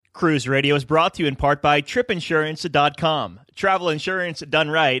Cruise Radio is brought to you in part by TripInsurance.com. Travel insurance done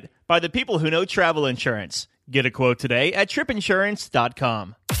right by the people who know travel insurance. Get a quote today at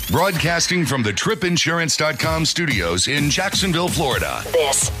TripInsurance.com. Broadcasting from the TripInsurance.com studios in Jacksonville, Florida.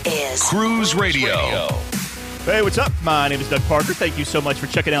 This is Cruise Radio. Hey, what's up? My name is Doug Parker. Thank you so much for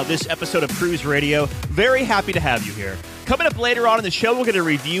checking out this episode of Cruise Radio. Very happy to have you here. Coming up later on in the show, we'll get a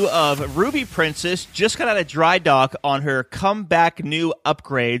review of Ruby Princess. Just got out of dry dock on her comeback new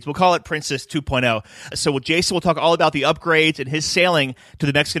upgrades. We'll call it Princess 2.0. So Jason will talk all about the upgrades and his sailing to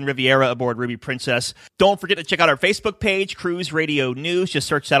the Mexican Riviera aboard Ruby Princess. Don't forget to check out our Facebook page, Cruise Radio News. Just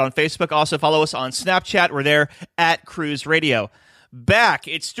search that on Facebook. Also follow us on Snapchat. We're there at Cruise Radio. Back,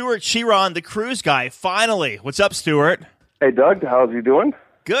 it's Stuart Chiron, the cruise guy, finally. What's up, Stuart? Hey, Doug. How's you doing?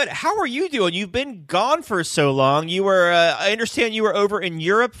 Good. How are you doing? You've been gone for so long. You were, I understand you were over in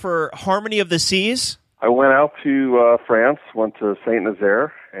Europe for Harmony of the Seas? I went out to France, went to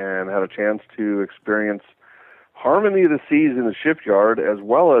Saint-Nazaire, and had a chance to experience Harmony of the Seas in the shipyard, as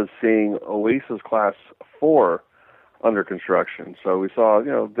well as seeing Oasis Class 4 under construction. So we saw,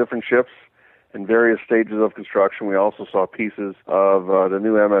 different ships in various stages of construction. We also saw pieces of the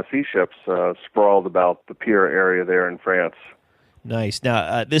new MSC ships sprawled about the pier area there in France. Nice.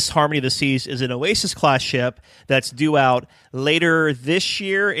 Now, this Harmony of the Seas is an Oasis-class ship that's due out later this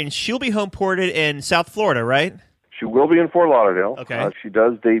year, and she'll be home ported in South Florida, right? She will be in Fort Lauderdale. Okay. She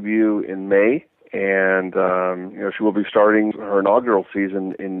does debut in May, and she will be starting her inaugural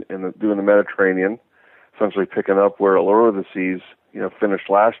season doing the Mediterranean, essentially picking up where Allure of the Seas finished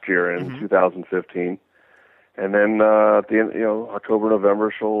last year in 2015. And then at the end, October,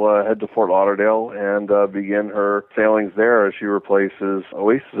 November, she'll head to Fort Lauderdale and begin her sailings there as she replaces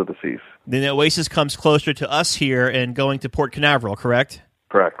Oasis of the Seas. Then Oasis comes closer to us here and going to Port Canaveral, correct?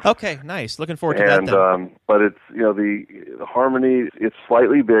 Correct. Okay, nice. Looking forward to that then. But it's, the Harmony, it's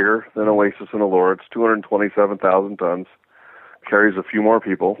slightly bigger than Oasis and Allure. It's 227,000 tons, carries a few more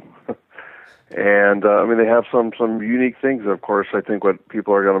people. And, they have some unique things. Of course, I think what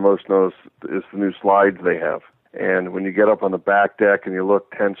people are going to most notice is the new slides they have. And when you get up on the back deck and you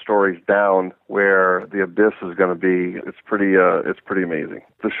look 10 stories down where the abyss is going to be, it's pretty amazing.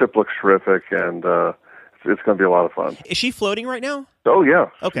 The ship looks terrific, and it's going to be a lot of fun. Is she floating right now? Oh, yeah.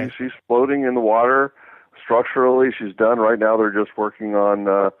 Okay. She's floating in the water. Structurally, she's done. Right now, they're just working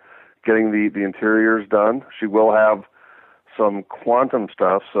on getting the interiors done. She will have some quantum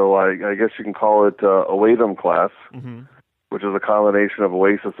stuff, so I guess you can call it Oatum class, which is a combination of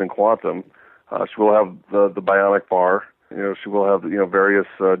Oasis and quantum. She will have the bionic bar. She will have various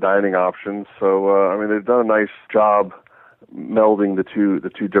dining options. So they've done a nice job melding the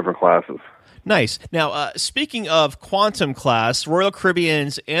two different classes. Nice. Now, speaking of quantum class, Royal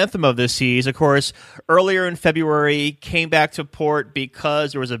Caribbean's Anthem of the Seas, of course, earlier in February came back to port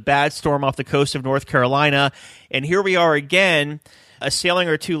because there was a bad storm off the coast of North Carolina. And here we are again, a sailing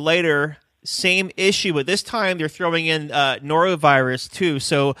or two later, same issue, but this time they're throwing in norovirus too.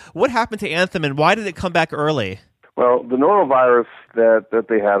 So what happened to Anthem and why did it come back early? Well, the norovirus that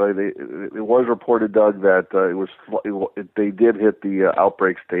they had, it was reported, Doug, that they did hit the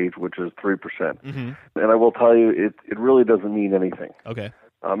outbreak stage, which is 3%. And I will tell you, it really doesn't mean anything. Okay.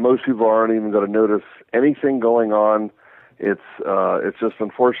 Most people aren't even going to notice anything going on. It's just,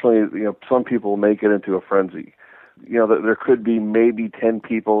 unfortunately, some people make it into a frenzy. There could be maybe 10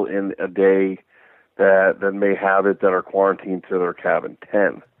 people in a day that may have it that are quarantined to their cabin.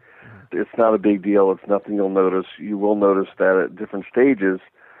 10. It's not a big deal. It's nothing you'll notice. You will notice that at different stages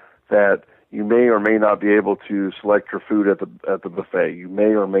that you may or may not be able to select your food at the buffet. You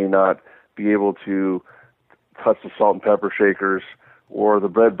may or may not be able to touch the salt and pepper shakers or the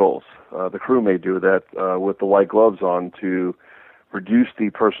bread bowls. The crew may do that with the white gloves on to reduce the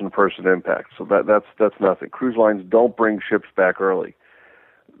person-to-person impact. So that's nothing. Cruise lines don't bring ships back early.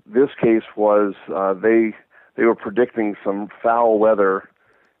 This case was they were predicting some foul weather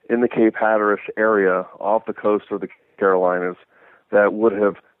in the Cape Hatteras area off the coast of the Carolinas that would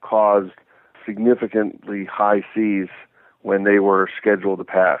have caused significantly high seas when they were scheduled to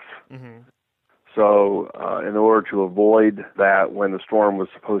pass. So in order to avoid that when the storm was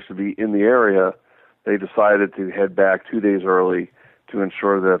supposed to be in the area, they decided to head back 2 days early to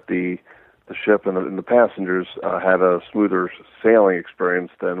ensure that the ship and the passengers had a smoother sailing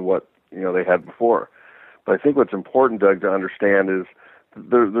experience than what they had before. But I think what's important, Doug, to understand is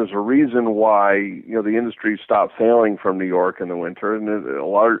there's a reason why the industry stopped sailing from New York in the winter, and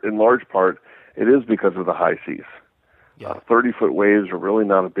in large part it is because of the high seas. 30-foot waves are really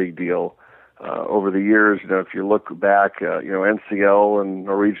not a big deal. Over the years, if you look back, NCL and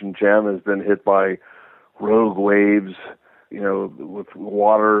Norwegian Gem has been hit by rogue waves with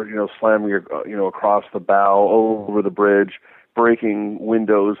water, slamming, across the bow, over the bridge, breaking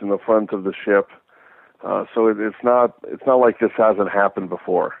windows in the front of the ship. So it's not like this hasn't happened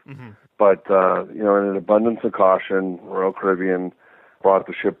before. Mm-hmm. But, in an abundance of caution, Royal Caribbean brought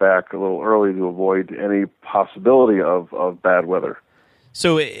the ship back a little early to avoid any possibility of bad weather.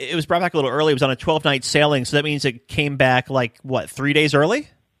 So it was brought back a little early. It was on a 12-night sailing, so that means it came back 3 days early?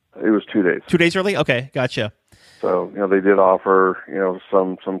 It was 2 days. 2 days early? Okay, gotcha. So, they did offer,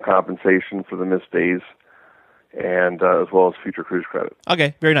 some compensation for the missed days, and as well as future cruise credit.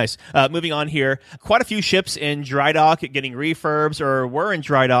 Okay, very nice. Moving on here, quite a few ships in dry dock getting refurbs or were in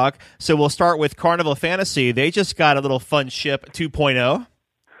dry dock. So we'll start with Carnival Fantasy. They just got a little fun ship 2.0.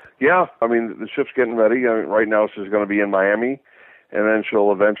 Yeah, the ship's getting ready. Right now she's going to be in Miami, and then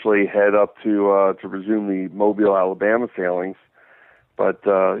she'll eventually head up to resume the Mobile, Alabama sailings. But,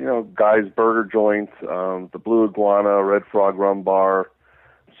 Guy's Burger Joint, the Blue Iguana, Red Frog Rum Bar.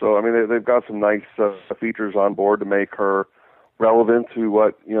 So, they've got some nice features on board to make her relevant to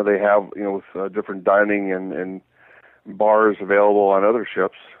what, they have, with different dining and bars available on other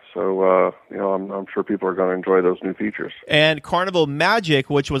ships. So, I'm sure people are going to enjoy those new features. And Carnival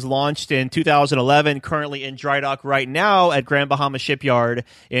Magic, which was launched in 2011, currently in dry dock right now at Grand Bahama Shipyard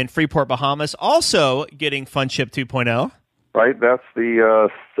in Freeport, Bahamas, also getting Fun Ship 2.0. Right, that's the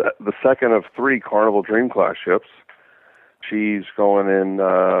second of 3 Carnival Dream Class ships. She's going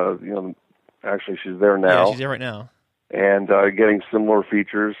in, actually she's there now. Yeah, she's there right now. And getting similar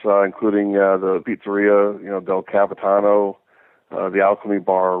features, including the Pizzeria, Del Capitano, the Alchemy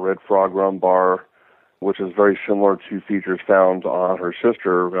Bar, Red Frog Rum Bar, which is very similar to features found on her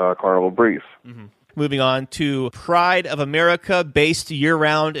sister, Carnival Breeze. Mm-hmm. Moving on to Pride of America, based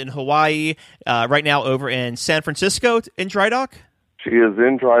year-round in Hawaii, right now over in San Francisco in dry dock? She is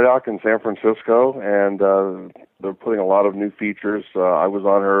in dry dock in San Francisco, and they're putting a lot of new features. I was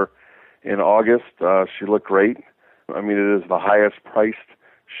on her in August. She looked great. It is the highest-priced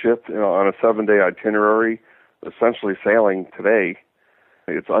ship on a 7-day itinerary, essentially sailing today.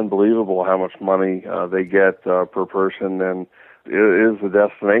 It's unbelievable how much money they get per person, and it is the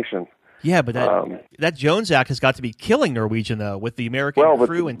destination. Yeah, but that Jones Act has got to be killing Norwegian, though, with the American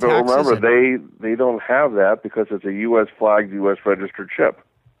crew and taxes. But remember, they don't have that because it's a U.S. flagged, U.S. registered ship.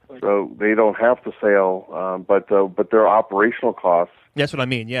 So they don't have to sail, but their operational costs. That's what I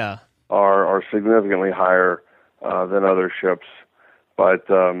mean, yeah. Are significantly higher than other ships. But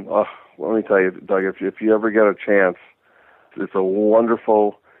let me tell you, Doug, if you ever get a chance, it's a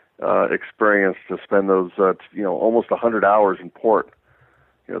wonderful experience to spend those almost 100 hours in port.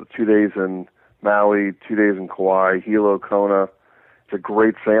 The 2 days in Maui, 2 days in Kauai, Hilo, Kona. It's a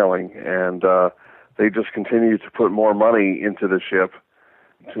great sailing, and they just continue to put more money into the ship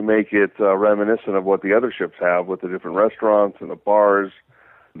to make it reminiscent of what the other ships have with the different restaurants and the bars.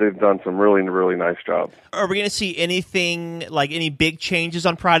 They've done some really, really nice job. Are we going to see anything, like any big changes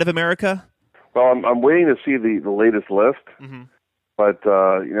on Pride of America? Well, I'm waiting to see the latest list. Mm-hmm. But,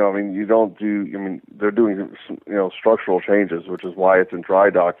 you don't do, they're doing, structural changes, which is why it's in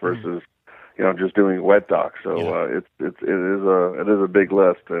dry dock versus, just doing wet dock. So, it is a big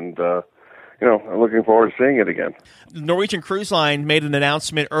list, and, I'm looking forward to seeing it again. Norwegian Cruise Line made an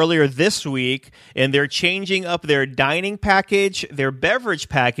announcement earlier this week, and they're changing up their dining package, their beverage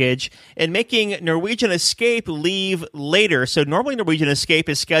package, and making Norwegian Escape leave later. So normally Norwegian Escape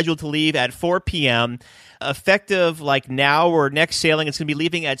is scheduled to leave at 4 p.m., effective like now or next sailing, it's going to be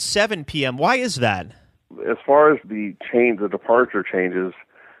leaving at 7 p.m. Why is that? As far as the departure changes,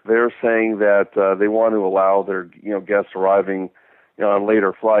 they're saying that they want to allow their guests arriving on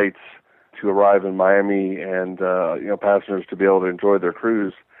later flights to arrive in Miami and passengers to be able to enjoy their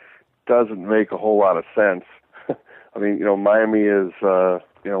cruise. Doesn't make a whole lot of sense. Miami is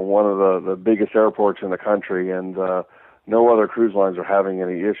one of the biggest airports in the country, and no other cruise lines are having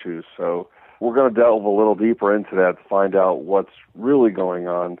any issues. So we're going to delve a little deeper into that to find out what's really going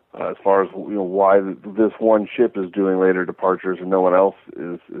on as far as why this one ship is doing later departures and no one else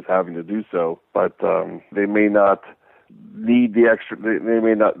is having to do so. But they may not need the extra. They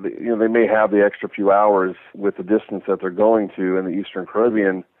may not. They may have the extra few hours with the distance that they're going to in the Eastern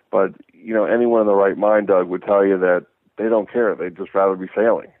Caribbean. But anyone in the right mind, Doug, would tell you that they don't care. They'd just rather be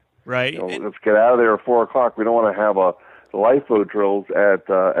sailing. Right. Let's get out of there at 4 o'clock. We don't want to have the lifeboat drills at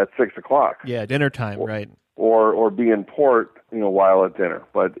 6 o'clock. Yeah, dinner time, right? Or be in port, while at dinner.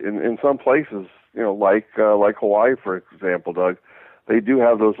 But in some places, like Hawaii, for example, Doug, they do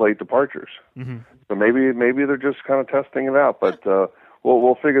have those late departures. Mm-hmm. So maybe they're just kind of testing it out. But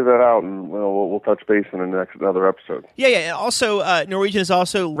we'll figure that out, and we'll touch base in another episode. Yeah. And also, Norwegian is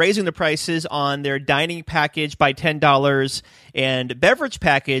also raising the prices on their dining package by $10 and beverage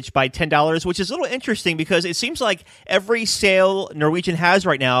package by $10, which is a little interesting because it seems like every sale Norwegian has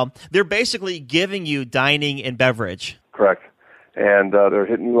right now, they're basically giving you dining and beverage. Correct. And they're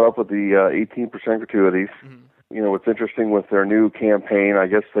hitting you up with the 18% gratuities. Mm-hmm. What's interesting with their new campaign, I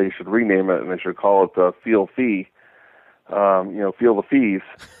guess they should rename it and they should call it Feel Fee. Feel the fees,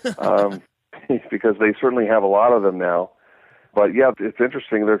 because they certainly have a lot of them now. But yeah, it's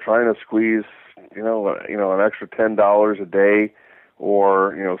interesting. They're trying to squeeze, an extra $10 a day,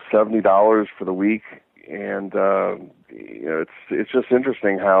 or $70 for the week, and it's just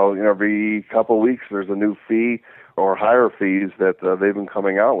interesting how every couple of weeks there's a new fee or higher fees that they've been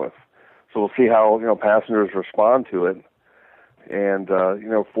coming out with. So we'll see how passengers respond to it, and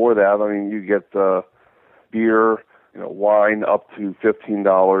for that, I mean, you get beer, wine up to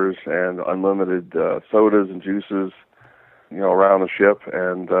 $15 and unlimited sodas and juices, around the ship.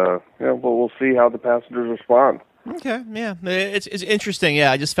 And, we'll see how the passengers respond. Okay, yeah. It's interesting.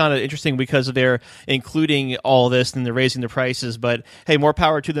 Yeah, I just found it interesting because they're including all this and they're raising the prices. But, hey, more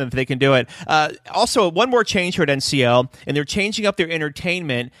power to them if they can do it. Also, one more change here at NCL, and they're changing up their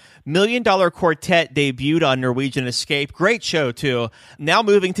entertainment. $1 Million Quartet debuted on Norwegian Escape. Great show, too. Now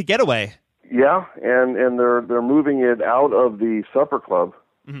moving to Getaway. Yeah, and they're moving it out of the supper club,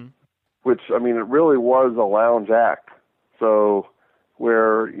 mm-hmm. which, I mean, it really was a lounge act. So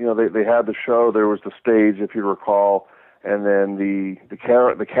where, they had the show, there was the stage, if you recall, and then the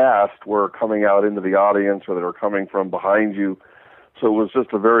cast were coming out into the audience, or they were coming from behind you. So it was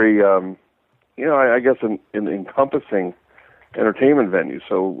just a very, I guess an encompassing entertainment venue.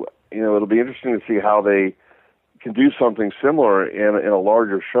 So, it'll be interesting to see how they can do something similar in a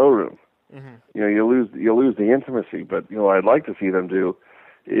larger showroom. Mm-hmm. You lose the intimacy, but what I'd like to see them do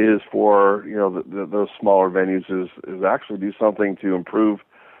is for those smaller venues is actually do something to improve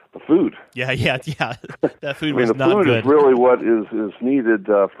the food. Yeah. That food was not good. The food is really what is needed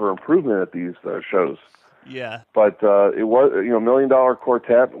for improvement at these shows. Yeah. But it was $1 Million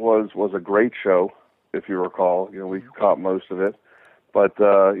Quartet was a great show, if you recall. We caught most of it. But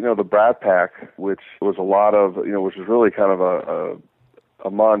the Brat Pack, which was a lot of which was really kind of a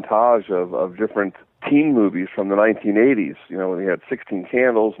montage of different teen movies from the 1980s. When we had 16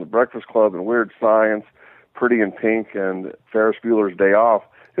 Candles, and The Breakfast Club, and Weird Science, Pretty in Pink, and Ferris Bueller's Day Off.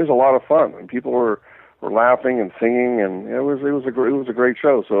 It was a lot of fun, and people were laughing and singing, and it was a great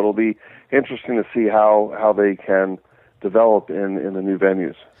show. So it'll be interesting to see how they can develop in the new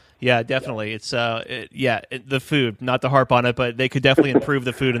venues. Yeah, definitely. It's the food, not to harp on it, but they could definitely improve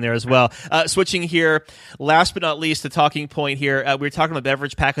the food in there as well. Switching here, last but not least, the talking point here. We were talking about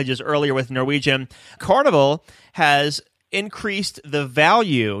beverage packages earlier with Norwegian. Carnival has increased the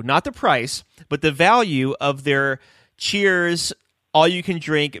value, not the price, but the value of their Cheers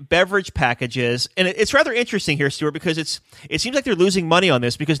all-you-can-drink beverage packages. And it's rather interesting here, Stuart, because it seems like they're losing money on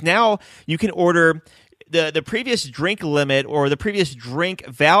this, because now you can order the previous drink limit or the previous drink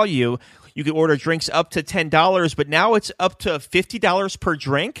value. You could order drinks up to $10, but now it's up to $50 per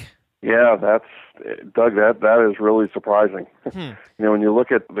drink. Yeah, Doug, that is really surprising. When you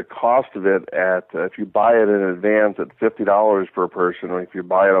look at the cost of it if you buy it in advance at $50 per person, or if you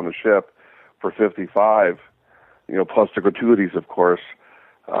buy it on the ship for $55, plus the gratuities, of course.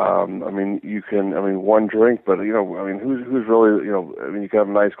 You can, one drink, but who's really, you can have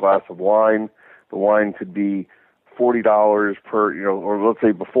a nice glass of wine. The wine could be $40 per, or let's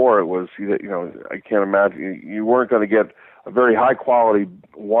say before it was, I can't imagine, you weren't going to get a very high quality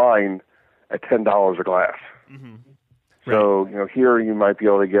wine at $10 a glass. Mm-hmm. Right. So, here you might be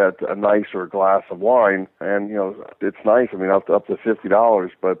able to get a nicer glass of wine, and, it's nice, up to $50,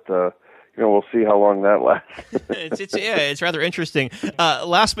 but, we'll see how long that lasts. It's rather interesting.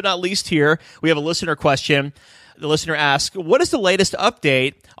 Last but not least here, we have a listener question. The listener asks, what is the latest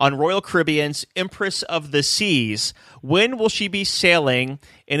update on Royal Caribbean's Empress of the Seas? When will she be sailing?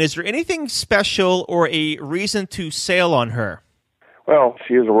 And is there anything special or a reason to sail on her? Well,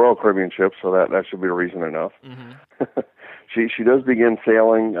 she is a Royal Caribbean ship, so that should be a reason enough. Mm-hmm. She does begin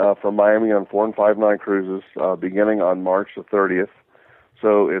sailing from Miami on 4 and 5 night cruises beginning on March the 30th.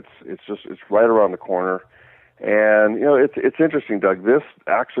 So it's right around the corner. And, it's interesting, Doug. This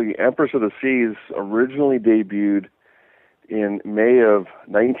actually, Empress of the Seas, originally debuted in May of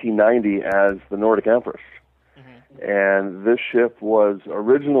 1990 as the Nordic Empress. Mm-hmm. And this ship was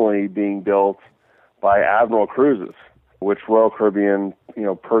originally being built by Admiral Cruises, which Royal Caribbean,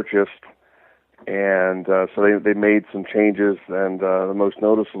 purchased. And so they made some changes, and the most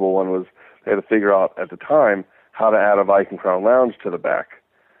noticeable one was they had to figure out at the time how to add a Viking Crown Lounge to the back.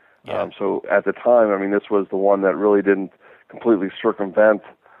 Yeah. So at the time, I mean, this was the one that really didn't completely circumvent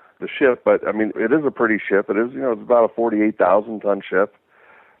the ship, but I mean, it is a pretty ship. It is, it's about a 48,000-ton ship.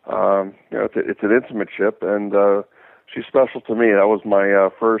 It's an intimate ship, and she's special to me. That was my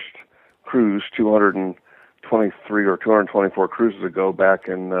first cruise, 223 or 224 cruises ago, back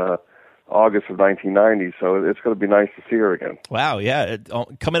in August of 1990. So it's going to be nice to see her again. Wow, yeah,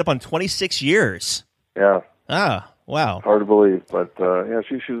 coming up on 26 years. Yeah. Ah, wow. Hard to believe, but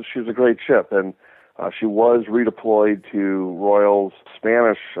she's a great ship, and she was redeployed to Royal's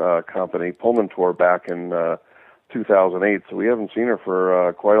Spanish company, Pullman Tour, back in 2008. So we haven't seen her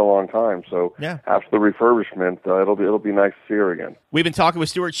for quite a long time. So after the refurbishment, it'll be nice to see her again. We've been talking with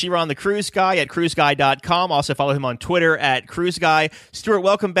Stuart Chiron, the Cruise Guy, at cruiseguy.com. Also follow him on Twitter at Cruise Guy. Stuart,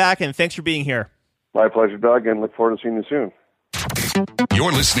 welcome back, and thanks for being here. My pleasure, Doug, and look forward to seeing you soon.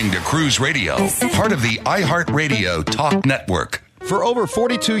 You're listening to Cruise Radio, part of the iHeartRadio Talk Network. For over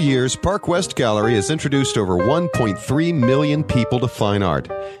 42 years, Park West Gallery has introduced over 1.3 million people to fine art.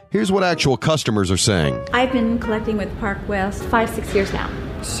 Here's what actual customers are saying. I've been collecting with Park West 5-6 years now.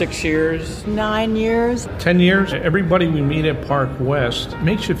 6 years. 9 years. 10 years. Everybody we meet at Park West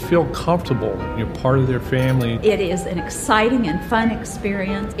makes you feel comfortable. You're part of their family. It is an exciting and fun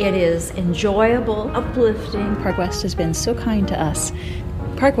experience. It is enjoyable, uplifting. Park West has been so kind to us.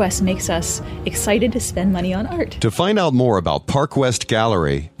 Park West makes us excited to spend money on art. To find out more about Park West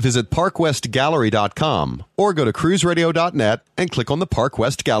Gallery, visit parkwestgallery.com or go to cruiseradio.net and click on the Park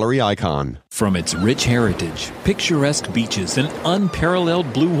West Gallery icon. From its rich heritage, picturesque beaches, and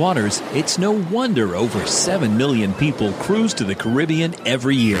unparalleled blue waters, it's no wonder over 7 million people cruise to the Caribbean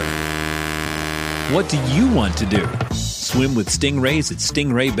every year. What do you want to do? Swim with stingrays at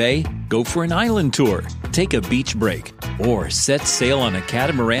Stingray Bay? Go for an island tour? Take a beach break? Or set sail on a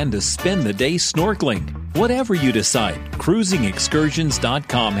catamaran to spend the day snorkeling? Whatever you decide,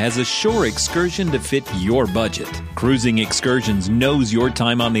 CruisingExcursions.com has a shore excursion to fit your budget. Cruising Excursions knows your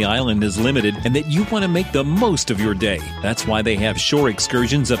time on the island is limited and that you want to make the most of your day. That's why they have shore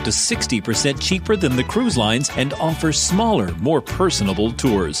excursions up to 60% cheaper than the cruise lines and offer smaller, more personable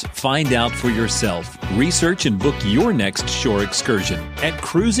tours. Find out for yourself. Research and book your next shore excursion at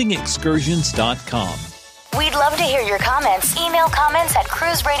CruisingExcursions.com. We'd love to hear your comments. Email comments at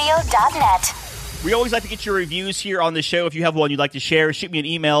cruiseradio.net. We always like to get your reviews here on the show. If you have one you'd like to share, shoot me an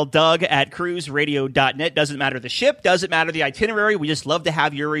email, Doug at cruiseradio.net. Doesn't matter the ship, doesn't matter the itinerary. We just love to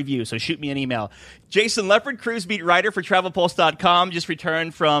have your review, so shoot me an email. Jason Leopard, cruise beat writer for TravelPulse.com, just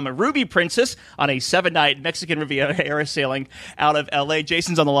returned from Ruby Princess on a 7-night Mexican Riviera sailing out of L.A.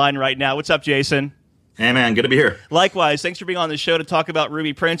 Jason's on the line right now. What's up, Jason? Hey, man, good to be here. Likewise. Thanks for being on the show to talk about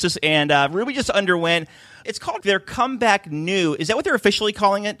Ruby Princess. And Ruby just underwent, it's called their Comeback New. Is that what they're officially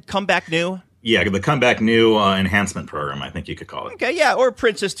calling it? Comeback New? Yeah, the Comeback New enhancement program, I think you could call it. Okay, yeah, or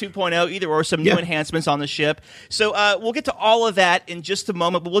Princess 2.0, either or, some new enhancements on the ship. So we'll get to all of that in just a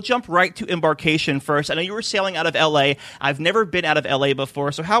moment, but we'll jump right to embarkation first. I know you were sailing out of L.A. I've never been out of L.A.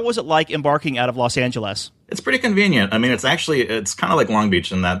 before, so how was it like embarking out of Los Angeles? It's pretty convenient. I mean, it's kind of like Long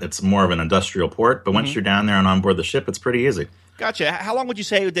Beach in that it's more of an industrial port, but once you're down there and on board the ship, it's pretty easy. Gotcha. How long would you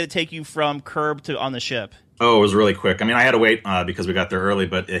say did it take you from curb to on the ship? Oh, it was really quick. I mean, I had to wait because we got there early,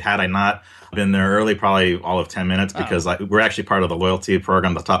 but had I not been there early, probably all of 10 minutes because we're actually part of the loyalty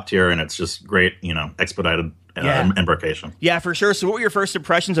program, the top tier, and it's just great, expedited embarkation. Yeah, for sure. So what were your first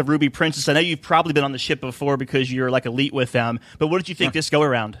impressions of Ruby Princess? I know you've probably been on the ship before because you're like elite with them, but what did you think this go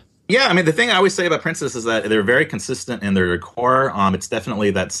around? Yeah, I mean, the thing I always say about Princess is that they're very consistent in their decor. It's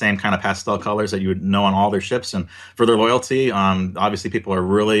definitely that same kind of pastel colors that you would know on all their ships. And for their loyalty, obviously people are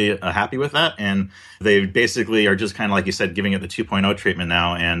really happy with that. And they basically are just kind of, like you said, giving it the 2.0 treatment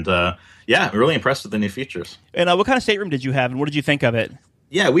now. And really impressed with the new features. And what kind of stateroom did you have, and what did you think of it?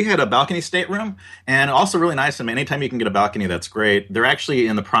 Yeah, we had a balcony stateroom, and also really nice. I mean, anytime you can get a balcony, that's great. They're actually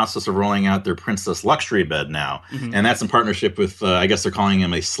in the process of rolling out their Princess Luxury bed now, and that's in partnership with, I guess they're calling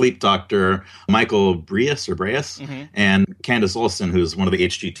him a sleep doctor, Michael Breus, and Candace Olsen, who's one of the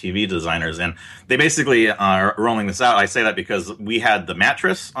HGTV designers. And they basically are rolling this out. I say that because we had the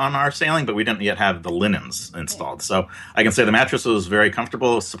mattress on our sailing, but we didn't yet have the linens installed. So I can say the mattress was very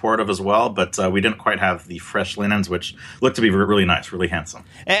comfortable, supportive as well, but we didn't quite have the fresh linens, which looked to be really nice, really handsome.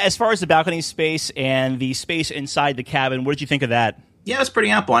 As far as the balcony space and the space inside the cabin, what did you think of that? Yeah, it's pretty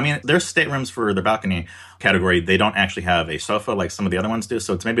ample. I mean, their staterooms for the balcony category, they don't actually have a sofa like some of the other ones do,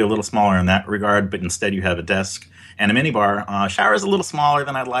 so it's maybe a little smaller in that regard, but instead you have a desk and a minibar. Shower is a little smaller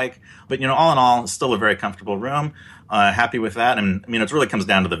than I'd like, but, all in all, it's still a very comfortable room. Happy with that. And, it really comes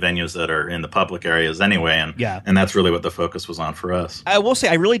down to the venues that are in the public areas anyway, and that's really what the focus was on for us. I will say,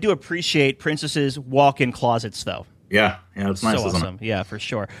 I really do appreciate Princess's walk-in closets, though. Yeah, it's nice, so isn't awesome. it? Yeah, for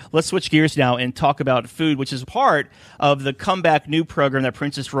sure. Let's switch gears now and talk about food, which is part of the Comeback New program that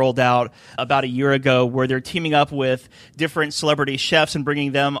Princess rolled out about a year ago, where they're teaming up with different celebrity chefs and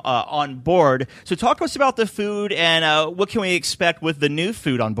bringing them on board. So talk to us about the food and what can we expect with the new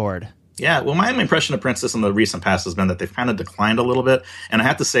food on board? Yeah, well, my impression of Princess in the recent past has been that they've kind of declined a little bit. And I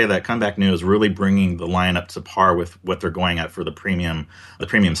have to say that Comeback New is really bringing the line up to par with what they're going at for the premium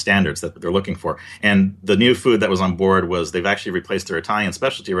standards that they're looking for. And the new food that was on board was they've actually replaced their Italian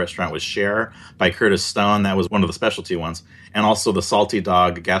specialty restaurant with Share by Curtis Stone. That was one of the specialty ones. And also the Salty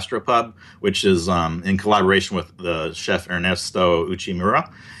Dog Gastropub, which is in collaboration with the chef Ernesto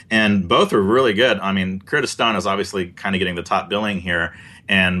Uchimura. And both are really good. I mean, Curtis Stone is obviously kind of getting the top billing here.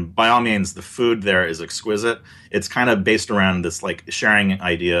 And by all means, the food there is exquisite. It's kind of based around this like sharing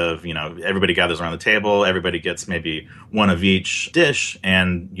idea of, everybody gathers around the table, everybody gets maybe one of each dish,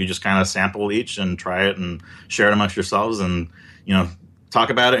 and you just kind of sample each and try it and share it amongst yourselves and, talk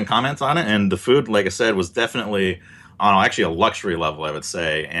about it and comment on it. And the food, like I said, was definitely on actually a luxury level, I would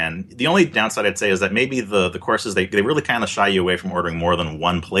say. And the only downside I'd say is that maybe the courses, they really kind of shy you away from ordering more than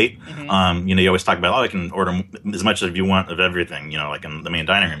one plate. Mm-hmm. You always talk about, I can order as much as you want of everything, like in the main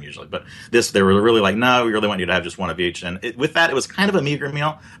dining room usually. But they were really like, no, we really want you to have just one of each. And with that, it was kind of a meager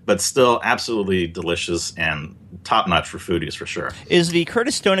meal, but still absolutely delicious and top-notch for foodies for sure. Is the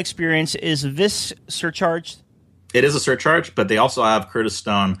Curtis Stone experience, is this surcharged? It is a surcharge, but they also have Curtis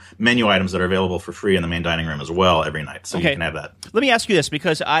Stone menu items that are available for free in the main dining room as well every night, so you can have that. Let me ask you this,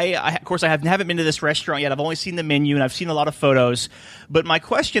 because I of course, I haven't been to this restaurant yet. I've only seen the menu, and I've seen a lot of photos. But my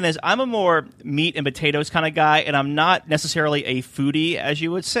question is, I'm a more meat and potatoes kind of guy, and I'm not necessarily a foodie, as you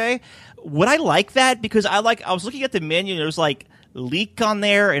would say. Would I like that? Because I was looking at the menu, and there was like leek on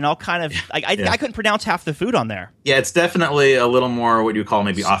there and all kind of I couldn't pronounce half the food on there. Yeah, it's definitely a little more what you call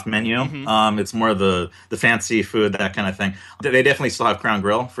maybe off menu. Mm-hmm. It's more the fancy food, that kind of thing. They definitely still have Crown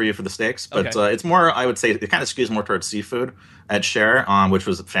Grill for you for the steaks, but it's more, I would say, it kind of skews more towards seafood at Share, which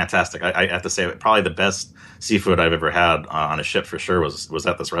was fantastic. I have to say, probably the best seafood I've ever had on a ship for sure was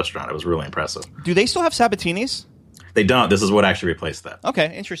at this restaurant. It was really impressive. Do they still have Sabatinis? They don't. This is what actually replaced that.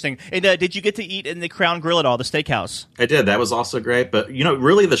 Okay, interesting. And did you get to eat in the Crown Grill at all, the steakhouse? I did. That was also great. But,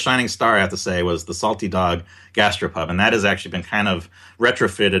 really the shining star, I have to say, was the Salty Dog Gastropub. And that has actually been kind of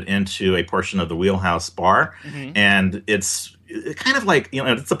retrofitted into a portion of the Wheelhouse Bar. Mm-hmm. And it's kind of like,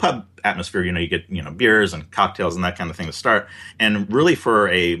 it's a pub atmosphere. You get, beers and cocktails and that kind of thing to start. And really for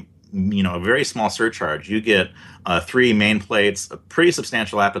a very small surcharge, you get 3 main plates, a pretty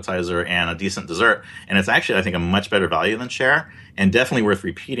substantial appetizer, and a decent dessert. And it's actually, I think, a much better value than Share, and definitely worth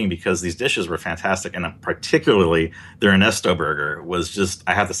repeating because these dishes were fantastic. And particularly their Ernesto burger was just,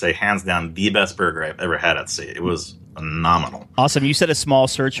 I have to say, hands down, the best burger I've ever had at sea. It was phenomenal. Awesome. You said a small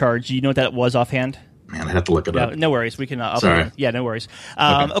surcharge. Do you know what that was offhand? Man, I have to look it up. No worries. We can. Sorry. Yeah, no worries.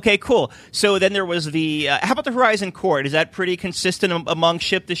 Okay, cool. So then there was the. How about the Horizon Court? Is that pretty consistent among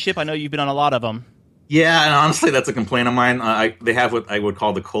ship to ship? I know you've been on a lot of them. Yeah, and honestly, that's a complaint of mine. They have what I would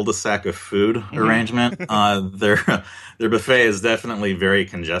call the cul-de-sac of food arrangement. Their buffet is definitely very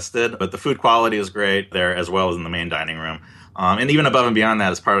congested, but the food quality is great there as well as in the main dining room. And even above and beyond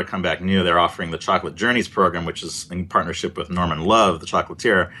that, as part of Comeback New, they're offering the Chocolate Journeys program, which is in partnership with Norman Love, the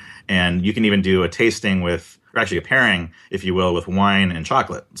chocolatier. And you can even do a tasting with, or actually a pairing, if you will, with wine and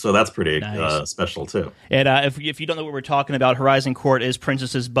chocolate. So that's pretty special, too. And if you don't know what we're talking about, Horizon Court is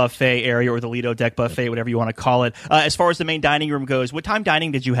Princess's buffet area, or the Lido Deck buffet, whatever you want to call it. As far as the main dining room goes, what time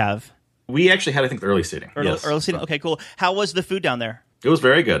dining did you have? We actually had, I think, the early seating. Early seating? Okay, cool. How was the food down there? It was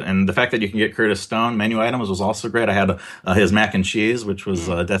very good. And the fact that you can get Curtis Stone menu items was also great. I had his mac and cheese, which was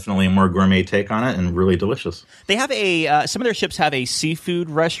definitely a more gourmet take on it and really delicious. They have some of their ships have a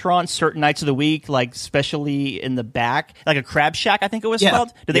seafood restaurant certain nights of the week, like especially in the back, like a Crab Shack, I think it was called.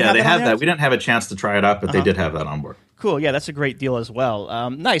 They have that. We didn't have a chance to try it out, but they did have that on board. Cool. Yeah, that's a great deal as well.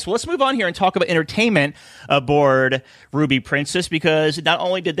 Nice. Well, let's move on here and talk about entertainment aboard Ruby Princess, because not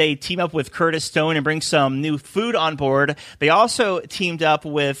only did they team up with Curtis Stone and bring some new food on board, they also teamed up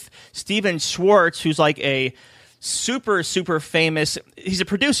with Steven Schwartz, who's like a super, super famous, he's a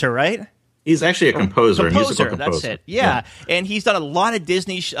producer, right? He's actually a composer, a musical composer. That's it. Yeah. And he's done a lot of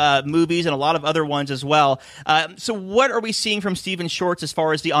Disney movies and a lot of other ones as well. So what are we seeing from Steven Schwartz as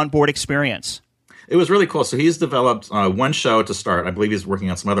far as the onboard experience? it was really cool. So he's developed one show to start. I believe he's working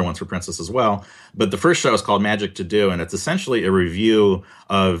on some other ones for Princess as well. But the first show is called Magic to Do, and it's essentially a review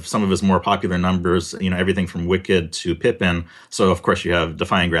of some of his more popular numbers, everything from Wicked to Pippin. So, of course, you have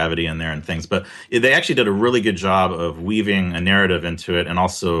Defying Gravity in there and things. But they actually did a really good job of weaving a narrative into it and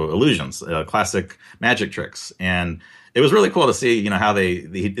also illusions, classic magic tricks. And it was really cool to see, how they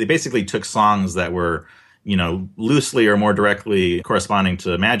basically took songs that were loosely or more directly corresponding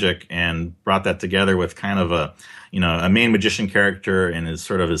to magic and brought that together with kind of a main magician character and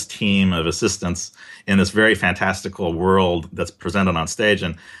his team of assistants in this very fantastical world that's presented on stage.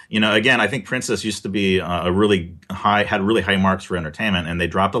 And, again, I think Princess used to be had really high marks for entertainment, and they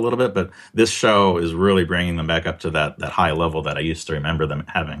dropped a little bit, but this show is really bringing them back up to that high level that I used to remember them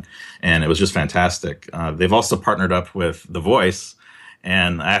having. And it was just fantastic. They've also partnered up with The Voice.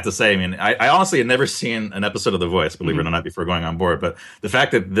 And I have to say, I honestly had never seen an episode of The Voice, believe it or not, before going on board. But the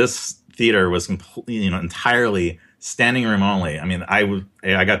fact that this theater was entirely standing room only.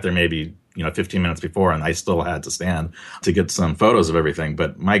 I got there maybe 15 minutes before, and I still had to stand to get some photos of everything.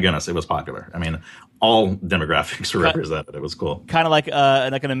 But my goodness, it was popular. All demographics were represented. It was cool. Kind of like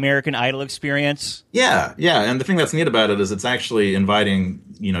an American Idol experience. Yeah. And the thing that's neat about it is it's actually inviting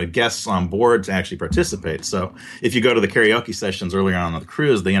guests on board to actually participate. So if you go to the karaoke sessions earlier on the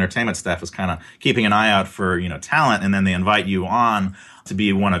cruise, the entertainment staff is kind of keeping an eye out for talent, and then they invite you on to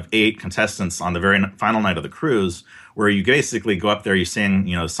be one of 8 contestants on the very final night of the cruise, where you basically go up there, you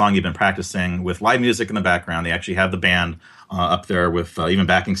sing a song you've been practicing with live music in the background. They actually have the band up there with even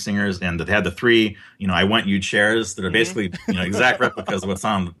backing singers, and they had the 3 I Want You chairs that are basically exact replicas of what's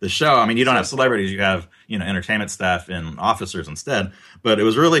on the show. You don't have celebrities, you have entertainment staff and officers instead. But it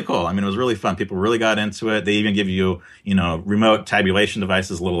was really cool. It was really fun. People really got into it. They even give you remote tabulation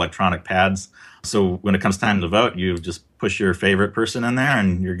devices, little electronic pads. So when it comes time to vote, you just push your favorite person in there,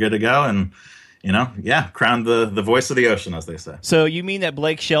 and you're good to go. And crowned the voice of the ocean, as they say. So you mean that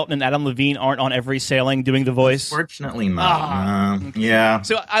Blake Shelton and Adam Levine aren't on every sailing doing the voice? Fortunately not. Yeah.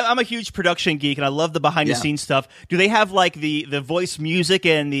 So I'm a huge production geek, and I love the behind-the-scenes stuff. Do they have, the voice music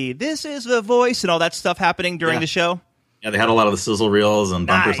and the "This is the voice" and all that stuff happening during the show? Yeah, they had a lot of the sizzle reels and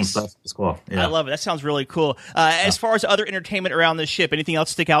bumpers and stuff. It's cool. Yeah. I love it. That sounds really cool. As far as other entertainment around the ship, anything else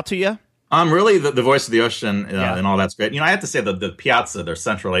stick out to you? Really, the voice of the ocean and all that's great. I have to say that the piazza, their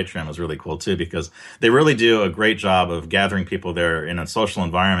central atrium, is really cool too, because they really do a great job of gathering people there in a social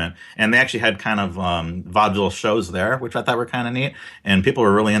environment. And they actually had kind of vaudeville shows there, which I thought were kind of neat, and people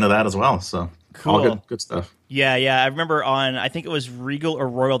were really into that as well. So cool. All good stuff. Yeah. I remember I think it was Regal or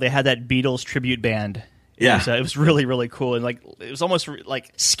Royal, they had that Beatles tribute band. Yeah. It was really, really cool. And it was almost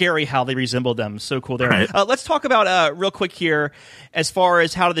scary how they resembled them. So cool there. Right. Let's talk about real quick here as far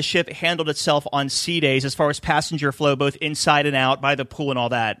as how the ship handled itself on sea days, as far as passenger flow, both inside and out by the pool and all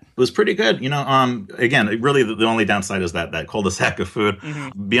that. It was pretty good. Again, really the only downside is that cul-de-sac of food.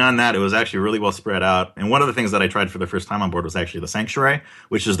 Mm-hmm. Beyond that, it was actually really well spread out. And one of the things that I tried for the first time on board was actually the Sanctuary,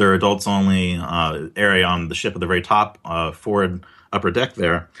 which is their adults-only area on the ship at the very top, forward upper deck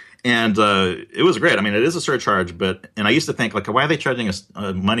there. And it was great. It is a surcharge, and I used to think, why are they charging us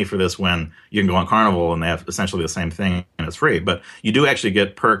money for this when you can go on Carnival and they have essentially the same thing and it's free? But you do actually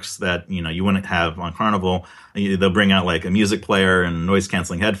get perks that, you wouldn't have on Carnival. They'll bring out a music player and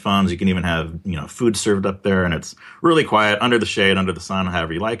noise-canceling headphones. You can even have, food served up there, and it's really quiet, under the shade, under the sun,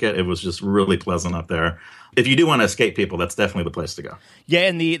 however you like it. It was just really pleasant up there. If you do want to escape people, that's definitely the place to go. Yeah,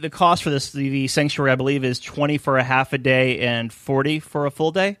 and the cost for this, the Sanctuary, I believe, is $20 for a half a day and $40 for a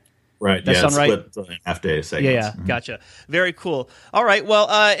full day. Right. That sound right? Split half-day segments. Yeah, gotcha. Very cool. All right.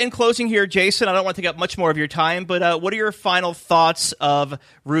 Well, in closing here, Jason, I don't want to take up much more of your time, but what are your final thoughts of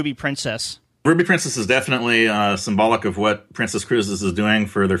Ruby Princess? Ruby Princess is definitely symbolic of what Princess Cruises is doing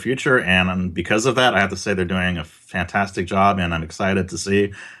for their future, and because of that, I have to say they're doing a fantastic job, and I'm excited to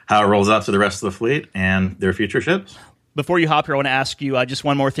see how it rolls out to the rest of the fleet and their future ships. Before you hop here, I want to ask you just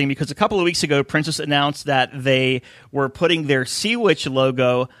one more thing, because a couple of weeks ago, Princess announced that they were putting their Sea Witch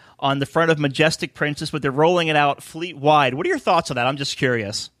logo on the front of Majestic Princess, but they're rolling it out fleet-wide. What are your thoughts on that? I'm just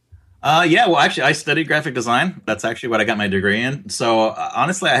curious. Well, actually, I studied graphic design. That's actually what I got my degree in. So,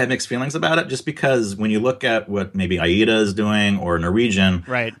 honestly, I had mixed feelings about it, just because when you look at what maybe AIDA is doing or Norwegian,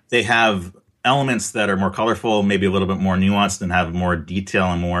 right, they have elements that are more colorful, maybe a little bit more nuanced, and have more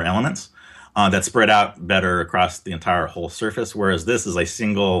detail and more elements that spread out better across the entire whole surface, whereas this is a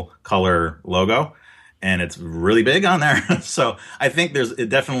single color logo. And it's really big on there. So I think there's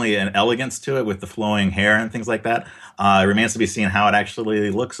definitely an elegance to it with the flowing hair and things like that. It remains to be seen how it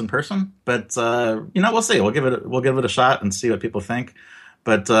actually looks in person. But, we'll see. We'll give it a shot and see what people think.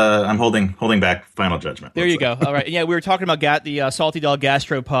 But I'm holding back final judgment. There you go. All right. Yeah, we were talking about the Salty Dog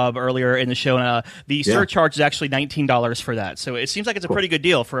Gastropub earlier in the show, and the surcharge is actually $19 for that. So it seems like it's a pretty good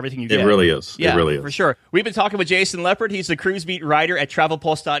deal for everything you get. It really is. Yeah, it really is. For sure. We've been talking with Jason Leopard. He's the cruise beat writer at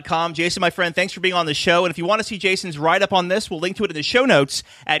TravelPulse.com. Jason, my friend, thanks for being on the show. And if you want to see Jason's write-up on this, we'll link to it in the show notes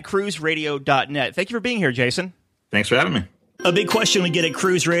at cruiseradio.net. Thank you for being here, Jason. Thanks for having me. A big question we get at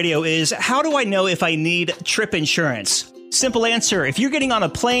Cruise Radio is, how do I know if I need trip insurance? Simple answer. If you're getting on a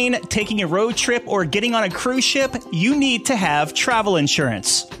plane, taking a road trip, or getting on a cruise ship, you need to have travel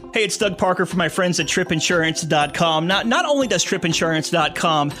insurance. Hey, it's Doug Parker from my friends at tripinsurance.com. Not only does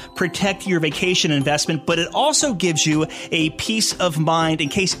tripinsurance.com protect your vacation investment, but it also gives you a peace of mind in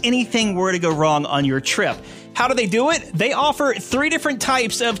case anything were to go wrong on your trip. How do they do it? They offer 3 different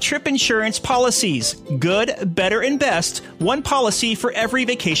types of trip insurance policies. Good, better, and best. One policy for every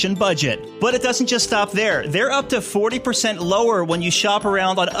vacation budget. But it doesn't just stop there. They're up to 40% lower when you shop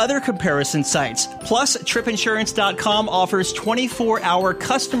around on other comparison sites. Plus, tripinsurance.com offers 24-hour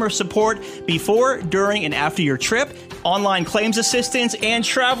customer support before, during, and after your trip, online claims assistance, and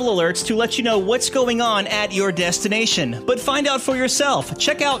travel alerts to let you know what's going on at your destination. But find out for yourself.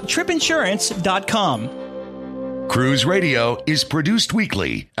 Check out tripinsurance.com. Cruise Radio is produced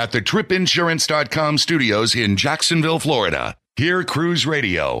weekly at the TripInsurance.com studios in Jacksonville, Florida. Hear Cruise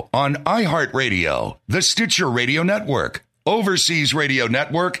Radio on iHeartRadio, the Stitcher Radio Network, Overseas Radio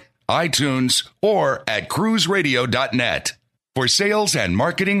Network, iTunes, or at cruiseradio.net. For sales and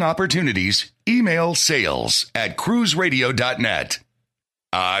marketing opportunities, email sales@cruiseradio.net.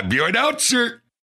 I'm your announcer,